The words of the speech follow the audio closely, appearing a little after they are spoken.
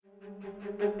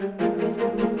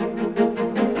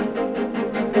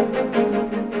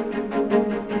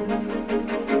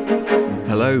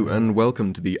and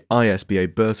welcome to the ISBA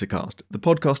Bursarcast, the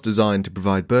podcast designed to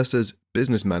provide bursars,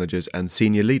 business managers and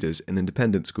senior leaders in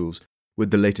independent schools with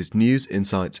the latest news,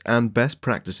 insights and best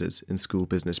practices in school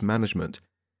business management.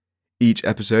 Each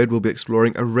episode will be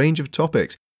exploring a range of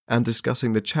topics and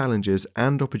discussing the challenges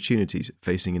and opportunities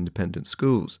facing independent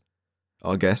schools.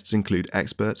 Our guests include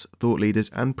experts, thought leaders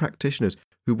and practitioners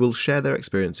who will share their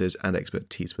experiences and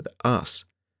expertise with us.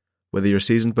 Whether you're a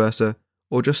seasoned bursar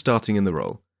or just starting in the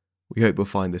role, we hope you'll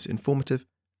find this informative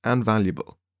and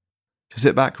valuable. So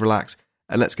sit back, relax,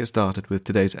 and let's get started with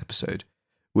today's episode,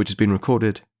 which has been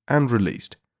recorded and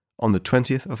released on the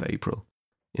 20th of April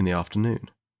in the afternoon.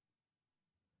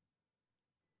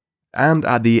 And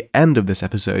at the end of this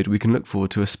episode, we can look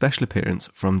forward to a special appearance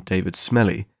from David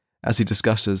Smellie as he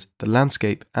discusses the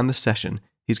landscape and the session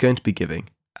he's going to be giving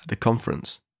at the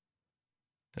conference.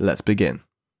 Let's begin.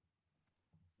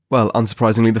 Well,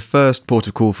 unsurprisingly, the first port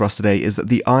of call for us today is that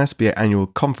the ISBA annual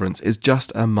conference is just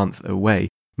a month away.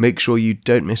 Make sure you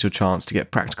don't miss your chance to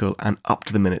get practical and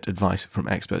up-to-the-minute advice from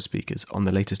expert speakers on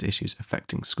the latest issues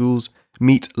affecting schools,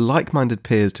 meet like-minded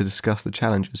peers to discuss the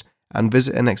challenges, and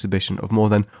visit an exhibition of more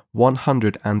than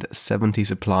 170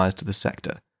 suppliers to the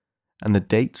sector. And the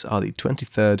dates are the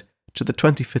 23rd to the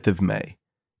 25th of May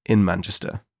in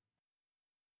Manchester.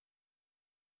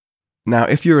 Now,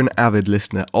 if you're an avid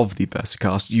listener of the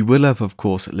Bursarcast, you will have, of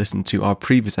course, listened to our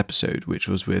previous episode, which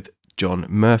was with John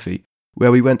Murphy,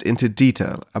 where we went into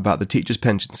detail about the Teachers'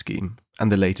 Pension Scheme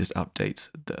and the latest updates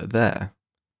that are there.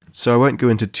 So I won't go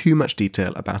into too much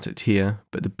detail about it here,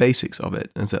 but the basics of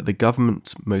it is that the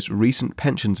government's most recent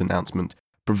pensions announcement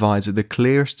provides the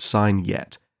clearest sign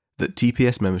yet that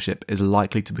TPS membership is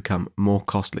likely to become more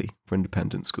costly for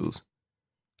independent schools.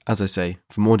 As I say,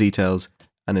 for more details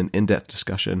and an in-depth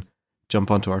discussion, jump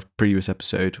onto our previous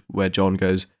episode where John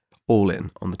goes all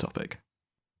in on the topic.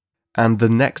 And the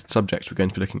next subject we're going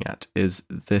to be looking at is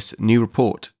this new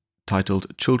report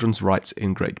titled Children's Rights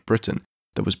in Great Britain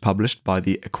that was published by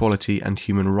the Equality and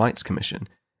Human Rights Commission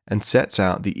and sets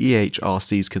out the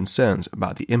EHRC's concerns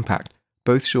about the impact,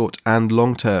 both short and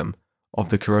long term, of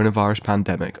the coronavirus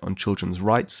pandemic on children's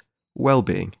rights,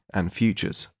 well-being and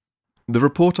futures. The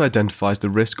report identifies the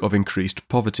risk of increased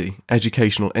poverty,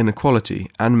 educational inequality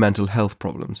and mental health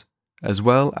problems, as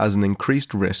well as an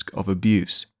increased risk of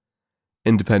abuse.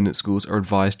 Independent schools are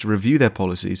advised to review their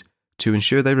policies to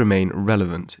ensure they remain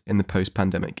relevant in the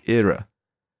post-pandemic era,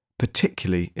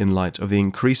 particularly in light of the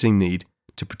increasing need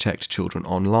to protect children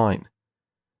online.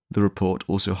 The report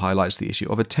also highlights the issue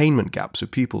of attainment gaps for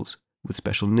pupils with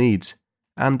special needs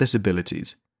and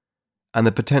disabilities, and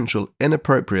the potential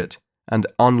inappropriate and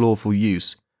unlawful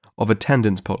use of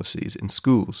attendance policies in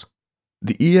schools.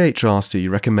 The EHRC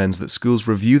recommends that schools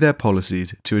review their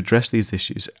policies to address these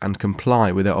issues and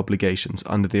comply with their obligations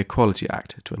under the Equality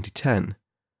Act 2010.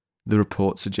 The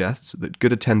report suggests that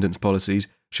good attendance policies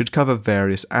should cover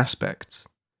various aspects,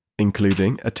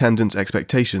 including attendance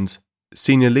expectations,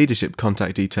 senior leadership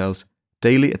contact details,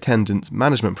 daily attendance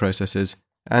management processes,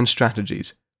 and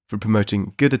strategies for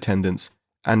promoting good attendance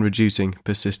and reducing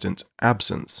persistent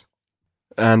absence.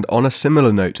 And on a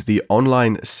similar note, the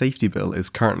Online Safety Bill is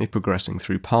currently progressing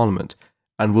through Parliament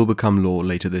and will become law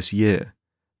later this year.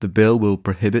 The bill will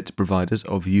prohibit providers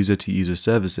of user-to-user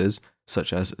services,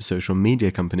 such as social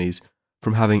media companies,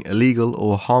 from having illegal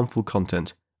or harmful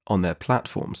content on their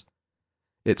platforms.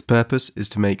 Its purpose is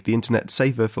to make the internet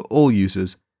safer for all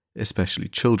users, especially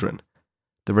children.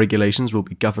 The regulations will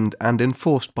be governed and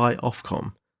enforced by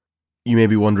Ofcom. You may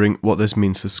be wondering what this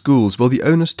means for schools. Well, the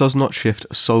onus does not shift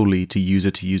solely to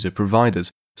user-to-user providers.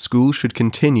 Schools should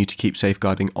continue to keep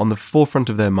safeguarding on the forefront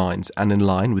of their minds and in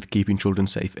line with keeping children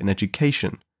safe in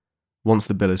education. Once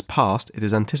the bill is passed, it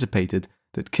is anticipated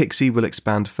that KICSI will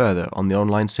expand further on the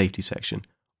online safety section,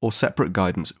 or separate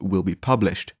guidance will be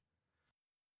published.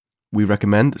 We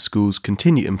recommend that schools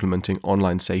continue implementing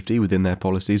online safety within their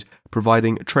policies,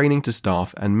 providing training to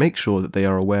staff and make sure that they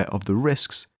are aware of the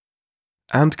risks,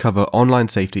 and cover online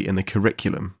safety in the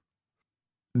curriculum.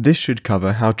 This should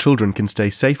cover how children can stay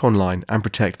safe online and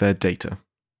protect their data.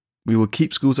 We will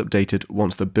keep schools updated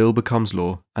once the bill becomes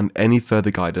law and any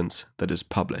further guidance that is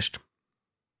published.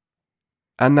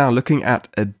 And now looking at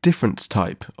a different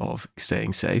type of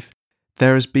staying safe,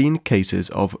 there has been cases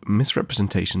of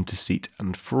misrepresentation, deceit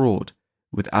and fraud,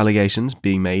 with allegations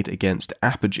being made against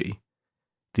Apogee.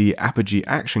 The Apogee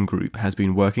Action Group has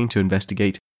been working to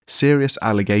investigate serious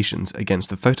allegations against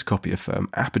the photocopier firm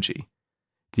Apogee.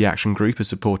 The Action Group is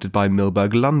supported by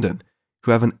Milberg London,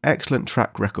 who have an excellent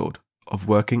track record of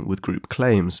working with group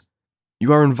claims.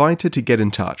 You are invited to get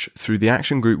in touch through the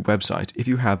Action Group website if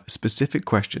you have specific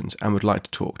questions and would like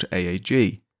to talk to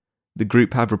AAG. The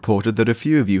group have reported that a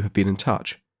few of you have been in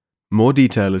touch. More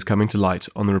detail is coming to light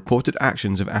on the reported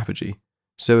actions of Apogee,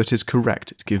 so it is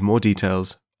correct to give more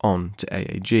details on to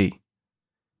AAG.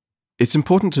 It's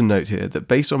important to note here that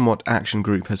based on what Action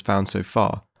Group has found so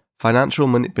far, financial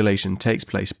manipulation takes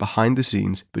place behind the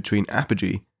scenes between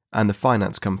Apogee and the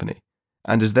finance company,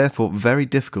 and is therefore very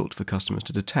difficult for customers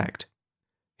to detect.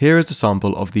 Here is a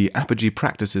sample of the Apogee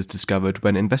practices discovered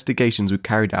when investigations were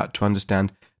carried out to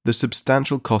understand the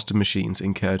substantial cost of machines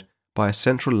incurred by a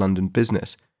central London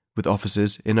business with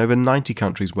offices in over 90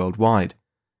 countries worldwide,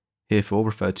 herefore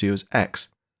referred to as X.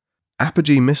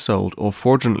 Apogee missold or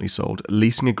fraudulently sold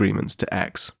leasing agreements to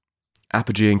X.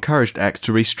 Apogee encouraged X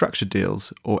to restructure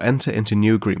deals or enter into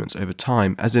new agreements over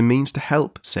time as a means to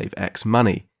help save X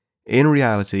money. In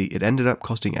reality, it ended up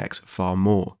costing X far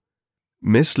more.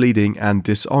 Misleading and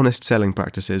dishonest selling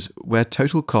practices where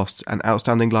total costs and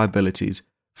outstanding liabilities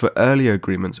for earlier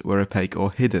agreements were opaque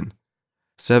or hidden.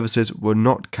 Services were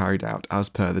not carried out as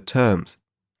per the terms.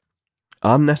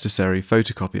 Unnecessary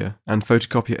photocopier and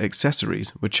photocopier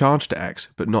accessories were charged to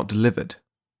X but not delivered,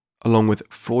 along with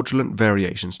fraudulent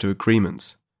variations to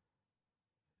agreements.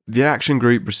 The Action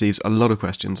Group receives a lot of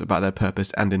questions about their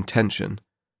purpose and intention,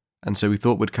 and so we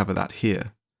thought we'd cover that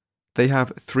here. They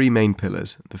have three main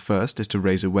pillars. The first is to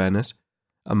raise awareness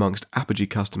amongst Apogee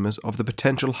customers of the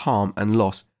potential harm and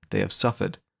loss they have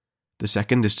suffered. The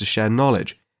second is to share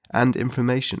knowledge and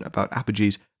information about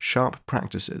Apogee's sharp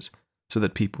practices so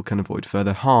that people can avoid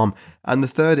further harm. And the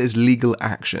third is legal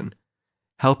action,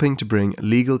 helping to bring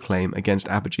legal claim against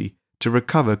Apogee to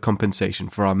recover compensation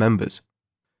for our members.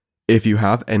 If you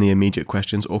have any immediate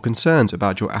questions or concerns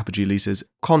about your Apogee leases,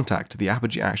 contact the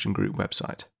Apogee Action Group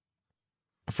website.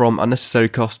 From unnecessary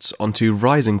costs onto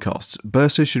rising costs,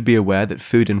 bursars should be aware that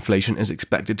food inflation is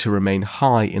expected to remain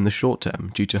high in the short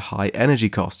term due to high energy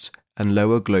costs and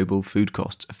lower global food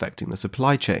costs affecting the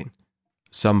supply chain.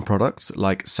 Some products,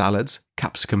 like salads,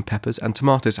 capsicum peppers and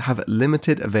tomatoes, have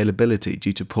limited availability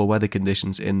due to poor weather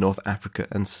conditions in North Africa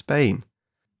and Spain.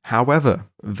 However,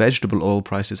 vegetable oil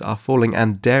prices are falling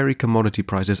and dairy commodity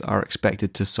prices are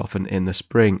expected to soften in the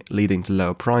spring, leading to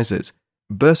lower prices.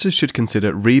 Bursars should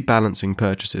consider rebalancing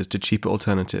purchases to cheaper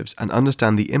alternatives and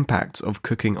understand the impacts of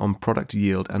cooking on product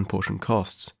yield and portion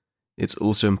costs. It's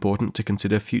also important to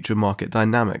consider future market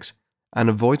dynamics and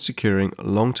avoid securing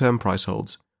long-term price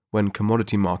holds when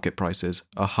commodity market prices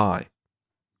are high.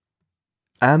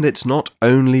 And it's not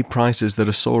only prices that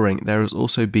are soaring, there has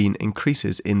also been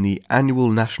increases in the annual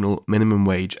national minimum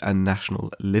wage and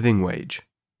national living wage.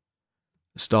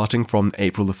 Starting from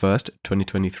April the 1st,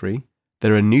 2023,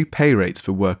 there are new pay rates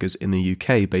for workers in the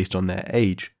UK based on their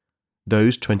age.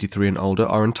 Those 23 and older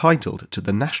are entitled to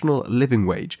the national living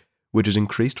wage, which has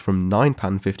increased from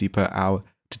 £9.50 per hour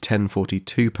to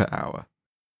 £10.42 per hour,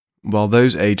 while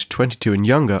those aged 22 and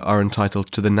younger are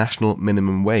entitled to the national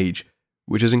minimum wage,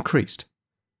 which has increased.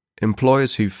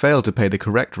 Employers who fail to pay the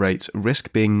correct rates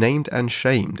risk being named and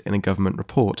shamed in a government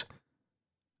report.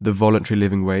 The voluntary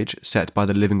living wage set by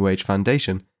the Living Wage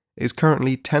Foundation is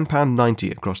currently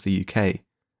 £10.90 across the UK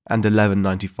and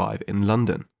 £11.95 in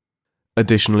London.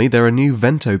 Additionally, there are new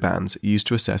vento bands used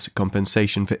to assess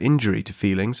compensation for injury to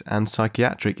feelings and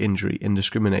psychiatric injury in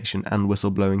discrimination and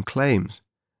whistleblowing claims,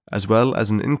 as well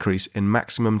as an increase in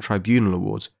maximum tribunal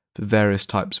awards for various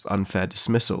types of unfair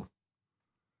dismissal.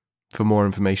 For more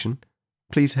information,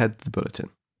 please head to the bulletin.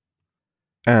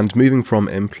 And moving from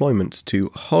employment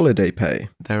to holiday pay,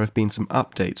 there have been some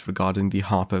updates regarding the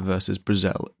Harper versus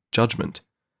Brazil judgment.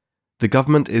 The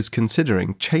government is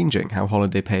considering changing how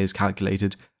holiday pay is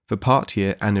calculated for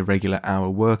part-year and irregular hour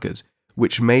workers,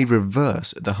 which may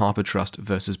reverse the Harper Trust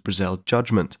versus Brazil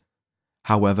judgment.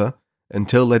 However,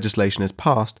 until legislation is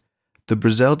passed, the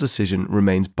Brazil decision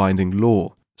remains binding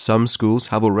law. Some schools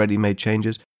have already made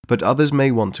changes, but others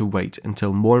may want to wait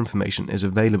until more information is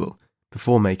available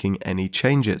before making any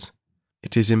changes.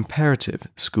 It is imperative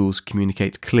schools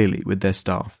communicate clearly with their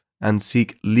staff and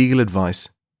seek legal advice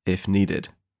if needed.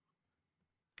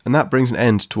 And that brings an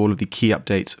end to all of the key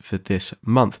updates for this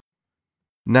month.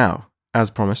 Now,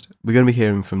 as promised, we're going to be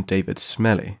hearing from David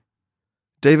Smellie.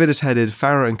 David has headed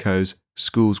Farrer & Co.'s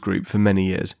schools group for many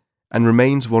years and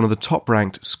remains one of the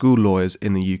top-ranked school lawyers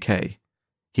in the UK.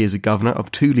 He is a governor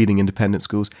of 2 leading independent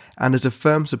schools and is a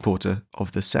firm supporter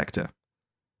of the sector.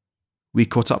 We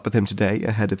caught up with him today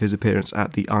ahead of his appearance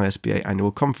at the ISBA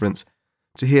annual conference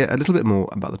to hear a little bit more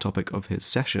about the topic of his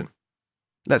session.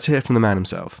 Let's hear from the man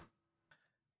himself.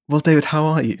 Well, David, how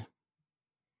are you?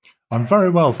 I'm very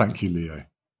well, thank you, Leo.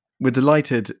 We're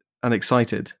delighted and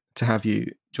excited to have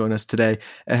you join us today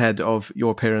ahead of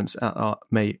your appearance at our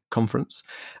May conference,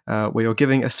 where you're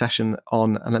giving a session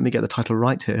on, and let me get the title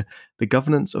right here, the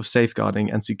governance of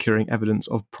safeguarding and securing evidence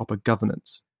of proper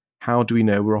governance. How do we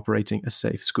know we're operating a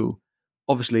safe school?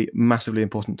 Obviously, massively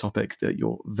important topic that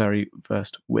you're very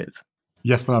versed with.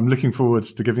 Yes, and I'm looking forward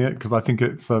to giving it because I think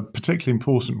it's a particularly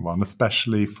important one,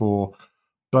 especially for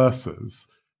bursars,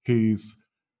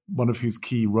 one of whose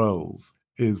key roles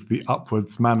is the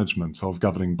upwards management of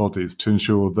governing bodies to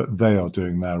ensure that they are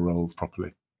doing their roles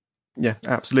properly. Yeah,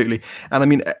 absolutely. And I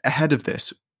mean, ahead of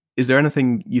this, is there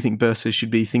anything you think bursars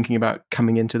should be thinking about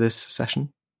coming into this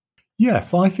session?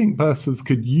 Yes, I think bursars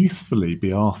could usefully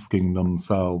be asking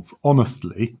themselves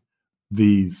honestly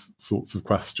these sorts of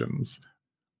questions.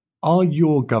 Are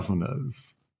your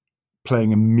governors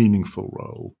playing a meaningful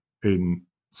role in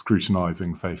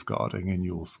scrutinising safeguarding in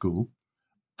your school?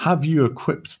 Have you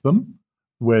equipped them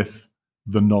with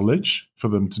the knowledge for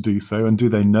them to do so? And do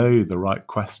they know the right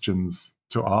questions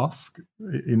to ask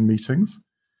in meetings?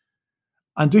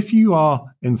 And if you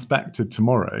are inspected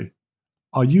tomorrow,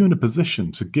 are you in a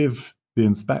position to give the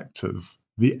inspectors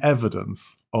the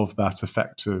evidence of that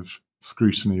effective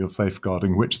scrutiny of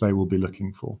safeguarding which they will be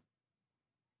looking for?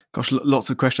 Gosh, lots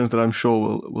of questions that I'm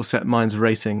sure will set minds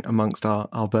racing amongst our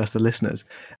Bursar listeners.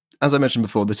 As I mentioned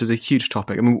before, this is a huge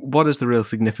topic. I mean, what is the real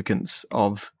significance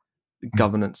of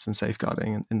governance and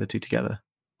safeguarding in the two together?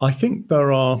 I think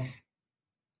there are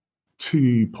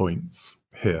 2 points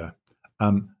here.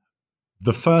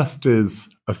 The first is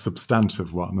a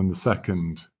substantive one, and the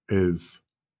second is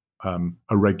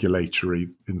a regulatory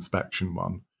inspection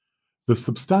one. The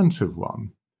substantive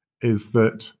one is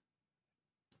that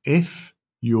if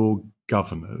your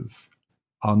governors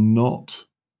are not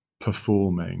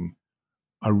performing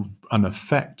an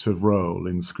effective role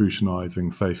in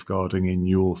scrutinising safeguarding in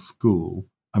your school,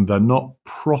 and they're not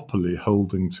properly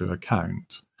holding to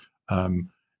account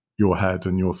your head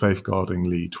and your safeguarding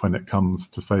lead when it comes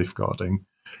to safeguarding,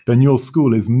 then your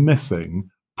school is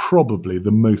missing probably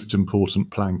the most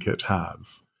important plank it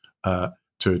has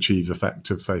to achieve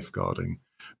effective safeguarding.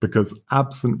 Because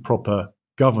absent proper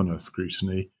governor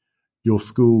scrutiny, your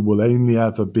school will only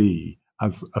ever be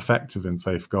as effective in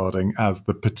safeguarding as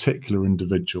the particular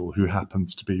individual who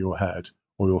happens to be your head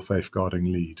or your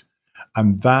safeguarding lead.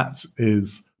 And that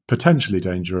is potentially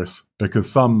dangerous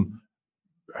because some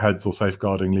heads or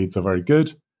safeguarding leads are very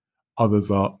good,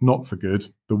 others are not so good.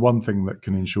 The one thing that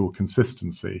can ensure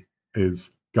consistency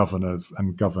is governors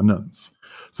and governance.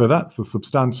 So that's the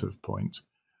substantive point.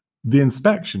 The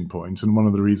inspection point, and one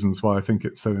of the reasons why I think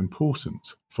it's so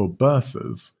important for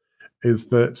bursars, is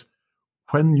that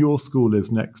when your school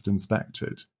is next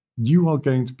inspected, you are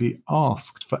going to be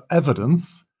asked for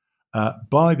evidence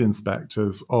by the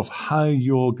inspectors of how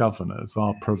your governors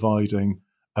are providing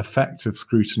effective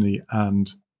scrutiny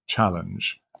and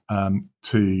challenge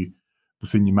to the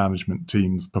senior management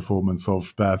team's performance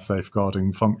of their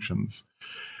safeguarding functions.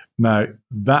 Now,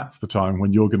 that's the time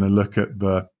when you're going to look at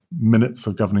the minutes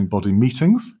of governing body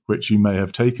meetings, which you may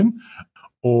have taken,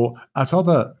 or at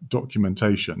other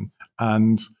documentation.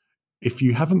 And if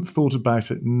you haven't thought about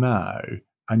it now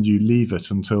and you leave it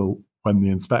until when the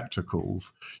inspector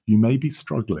calls, you may be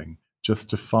struggling just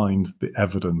to find the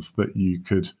evidence that you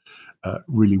could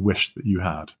really wish that you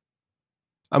had.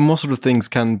 And what sort of things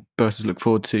can bursars look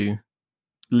forward to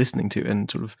listening to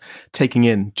and sort of taking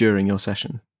in during your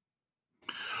session?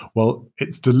 Well,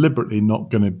 it's deliberately not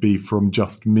going to be from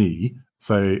just me.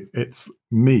 So it's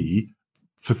me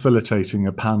facilitating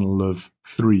a panel of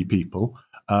 3 people,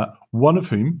 one of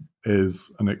whom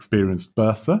is an experienced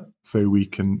bursar. So we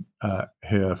can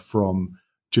hear from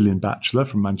Gillian Batchelor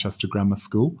from Manchester Grammar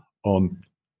School on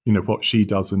what she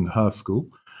does in her school.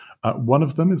 One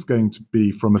of them is going to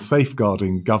be from a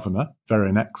safeguarding governor,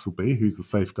 Verian Exelby, who's a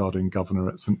safeguarding governor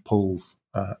at St Paul's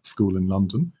School in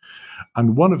London.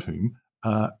 And one of whom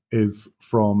is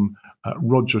from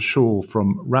Roger Shaw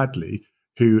from Radley,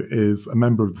 who is a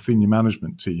member of the senior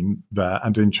management team there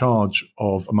and in charge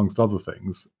of, amongst other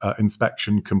things,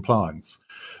 inspection compliance.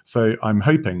 So I'm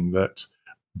hoping that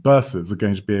bursars are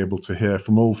going to be able to hear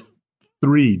from all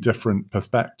 3 different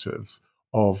perspectives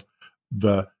of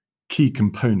the key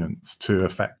components to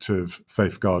effective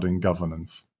safeguarding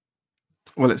governance.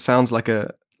 Well, it sounds like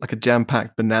a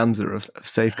jam-packed bonanza of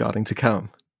safeguarding to come.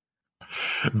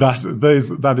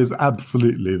 That is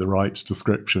absolutely the right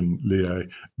description, Leo.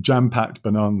 Jam-packed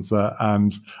bonanza,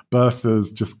 and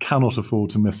bursars just cannot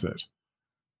afford to miss it.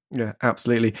 Yeah,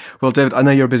 absolutely. Well, David, I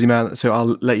know you're a busy man, so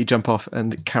I'll let you jump off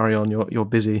and carry on your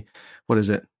busy, what is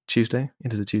it, Tuesday?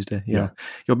 It is a Tuesday, yeah.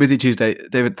 Your busy Tuesday.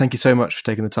 David, thank you so much for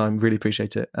taking the time. Really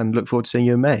appreciate it and look forward to seeing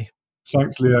you in May.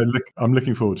 Thanks, Leo. I'm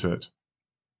looking forward to it.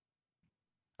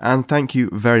 And thank you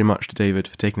very much to David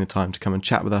for taking the time to come and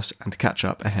chat with us and to catch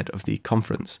up ahead of the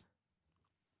conference.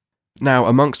 Now,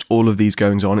 amongst all of these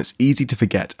goings on, it's easy to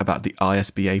forget about the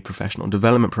ISBA Professional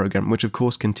Development Programme, which of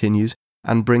course continues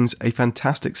and brings a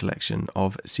fantastic selection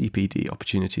of CPD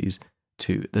opportunities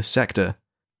to the sector.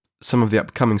 Some of the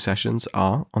upcoming sessions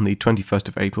are on the 21st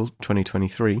of April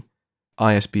 2023,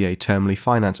 ISBA Termly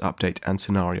Finance Update and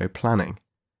Scenario Planning.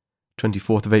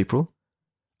 24th of April,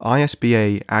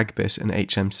 ISBA AGBIS and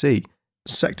HMC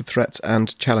Sector Threats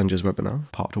and Challenges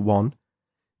webinar, Part 1.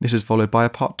 This is followed by a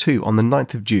Part 2 on the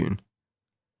 9th of June.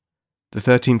 The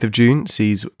 13th of June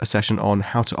sees a session on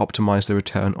how to optimise the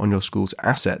return on your school's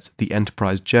assets, the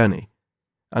enterprise journey.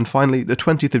 And finally, the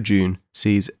 20th of June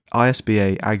sees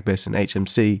ISBA, AGBIS and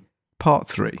HMC Part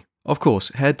 3. Of course,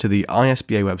 head to the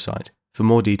ISBA website for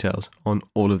more details on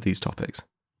all of these topics.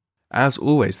 As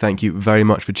always, thank you very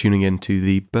much for tuning in to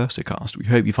the Bursarcast. We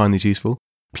hope you find these useful.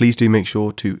 Please do make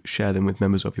sure to share them with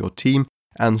members of your team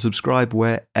and subscribe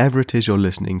wherever it is you're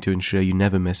listening to ensure you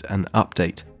never miss an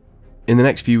update. In the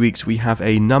next few weeks, we have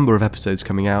a number of episodes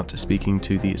coming out speaking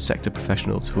to the sector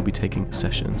professionals who will be taking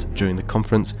sessions during the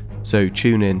conference, so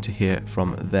tune in to hear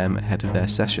from them ahead of their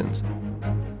sessions.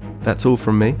 That's all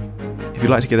from me. If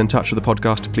you'd like to get in touch with the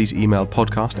podcast, please email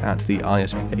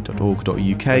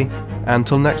podcast@theisba.org.uk.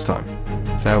 Until next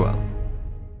time, farewell.